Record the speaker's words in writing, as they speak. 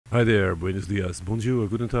Hi there, buenos dias, bonjour,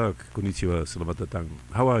 guten tag, konnichiwa, selamat datang.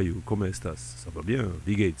 How are you? ¿Cómo estás? Ça va bien?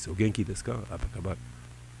 Wie geht's? O genki desu ka? Apa kabar?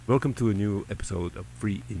 Welcome to a new episode of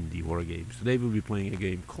Free Indie Horror Games. Today we'll be playing a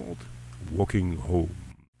game called Walking Home.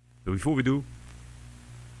 So before we do,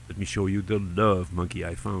 let me show you the love monkey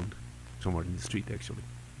I found. Somewhere in the street actually.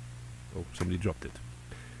 Oh, somebody dropped it.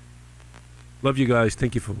 Love you guys,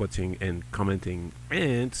 thank you for watching and commenting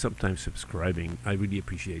and sometimes subscribing. I really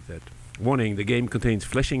appreciate that. Warning, the game contains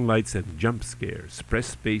flashing lights and jump scares. Press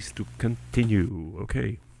space to continue.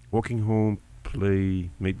 Okay. Walking Home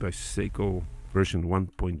play made by Seiko version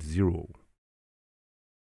 1.0.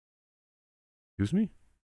 Excuse me?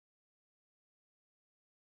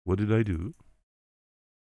 What did I do?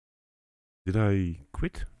 Did I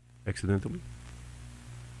quit accidentally?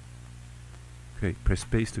 Okay, press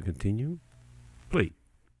space to continue. Play.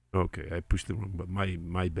 Okay, I pushed the wrong button.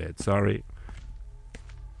 My bad. Sorry.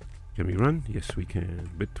 Can we run? Yes, we can.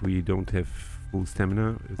 But we don't have full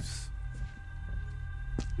stamina.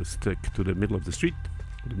 We're stuck to the middle of the street,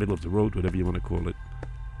 the middle of the road, whatever you want to call it.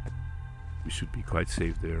 We should be quite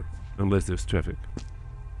safe there, unless there's traffic.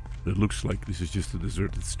 It looks like this is just a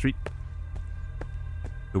deserted street.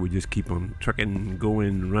 So we just keep on trucking,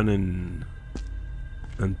 going, running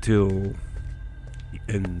until the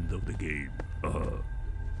end of the game.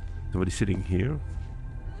 Somebody sitting here,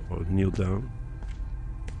 or kneel down.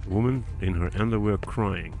 A woman in her underwear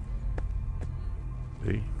crying.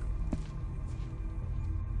 Okay.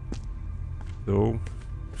 So,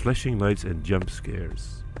 flashing lights and jump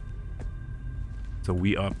scares. So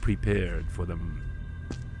we are prepared for them.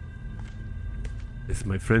 As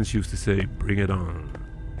my friends used to say, bring it on.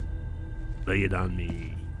 Lay it on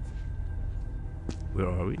me. Where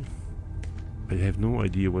are we? I have no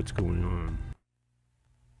idea what's going on.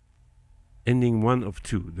 Ending 1 of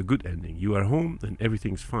 2, the good ending. You are home and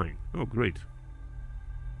everything's fine. Oh, great.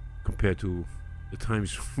 Compared to the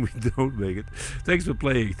times we don't make it. Thanks for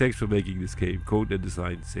playing. Thanks for making this game. Code and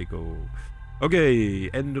design, Seiko. Okay,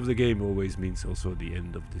 end of the game always means also the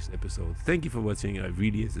end of this episode. Thank you for watching. I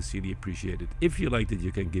really sincerely appreciate it. If you liked it,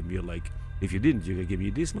 you can give me a like. If you didn't, you can give me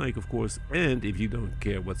a dislike, of course. And if you don't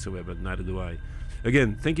care whatsoever, neither do I.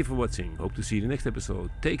 Again, thank you for watching. Hope to see you in the next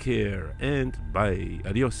episode. Take care and bye.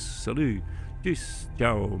 Adios. Salut. Tschüss.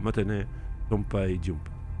 Ciao. Matane. Tompai jump.